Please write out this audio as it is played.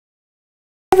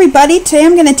Everybody, today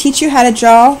I'm going to teach you how to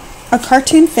draw a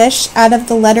cartoon fish out of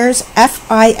the letters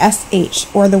F-I-S-H,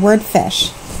 or the word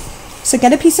fish. So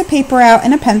get a piece of paper out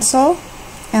and a pencil,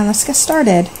 and let's get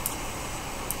started.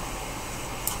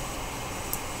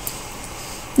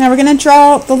 Now we're going to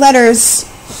draw the letters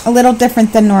a little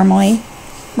different than normally.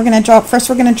 We're going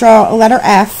to draw a letter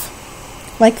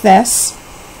F, like this,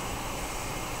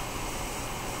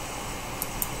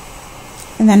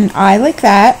 and then an I like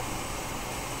that,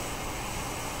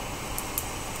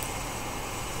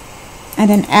 and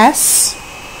an S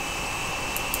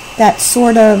that's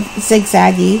sort of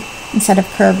zigzaggy instead of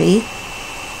curvy,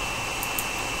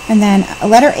 and then a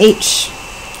letter H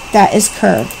that is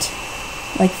curved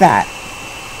like that.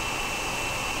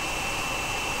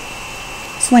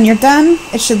 So when you're done,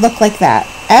 it should look like that,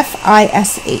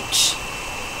 F-I-S-H.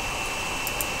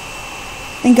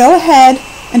 Then go ahead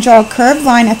and draw a curved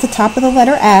line at the top of the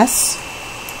letter S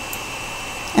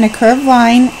and a curved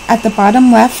line at the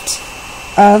bottom left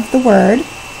of the word,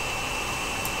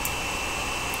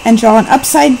 and draw an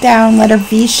upside down letter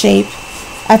V shape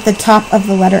at the top of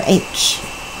the letter H.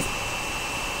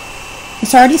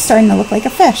 It's already starting to look like a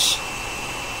fish.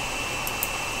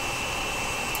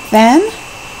 Then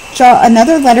draw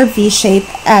another letter V shape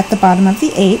at the bottom of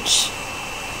the H,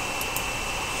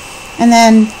 and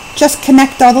then just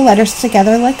connect all the letters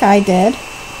together like I did,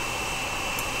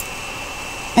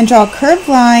 and draw a curved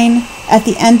line at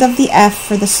the end of the F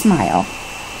for the smile.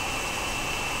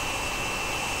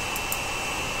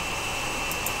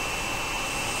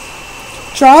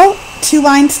 Draw two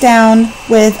lines down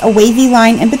with a wavy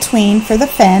line in between for the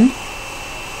fin.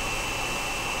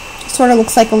 Sort of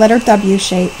looks like a letter W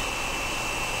shape.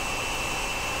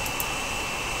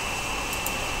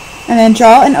 And then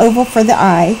draw an oval for the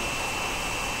eye.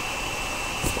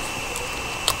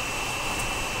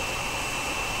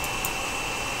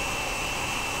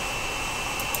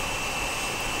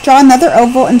 Draw another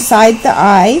oval inside the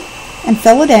eye and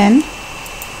fill it in.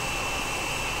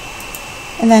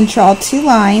 And then draw two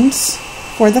lines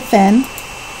for the fin.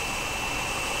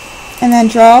 And then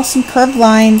draw some curved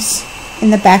lines in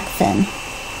the back fin.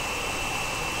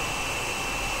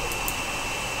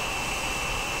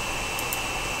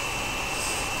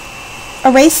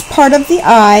 Erase part of the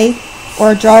eye,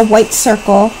 or draw a white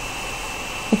circle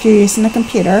if you're using a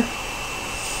computer.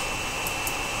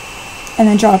 And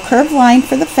then draw a curved line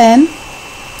for the fin.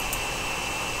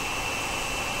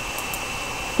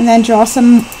 And then draw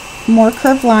some more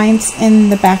curved lines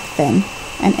in the back fin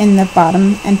and in the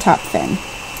bottom and top fin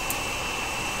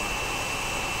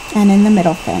and in the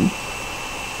middle fin.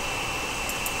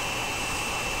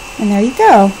 And there you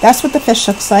go. That's what the fish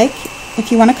looks like.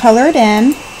 If you want to color it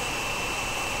in,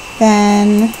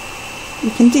 then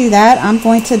you can do that. I'm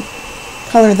going to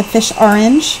color the fish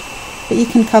orange, but you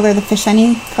can color the fish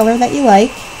any color that you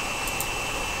like.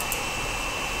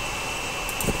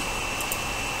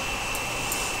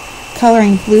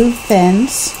 Coloring blue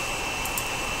fins,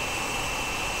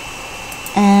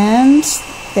 and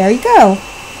there you go.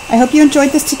 I hope you enjoyed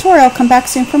this tutorial. Come back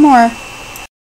soon for more.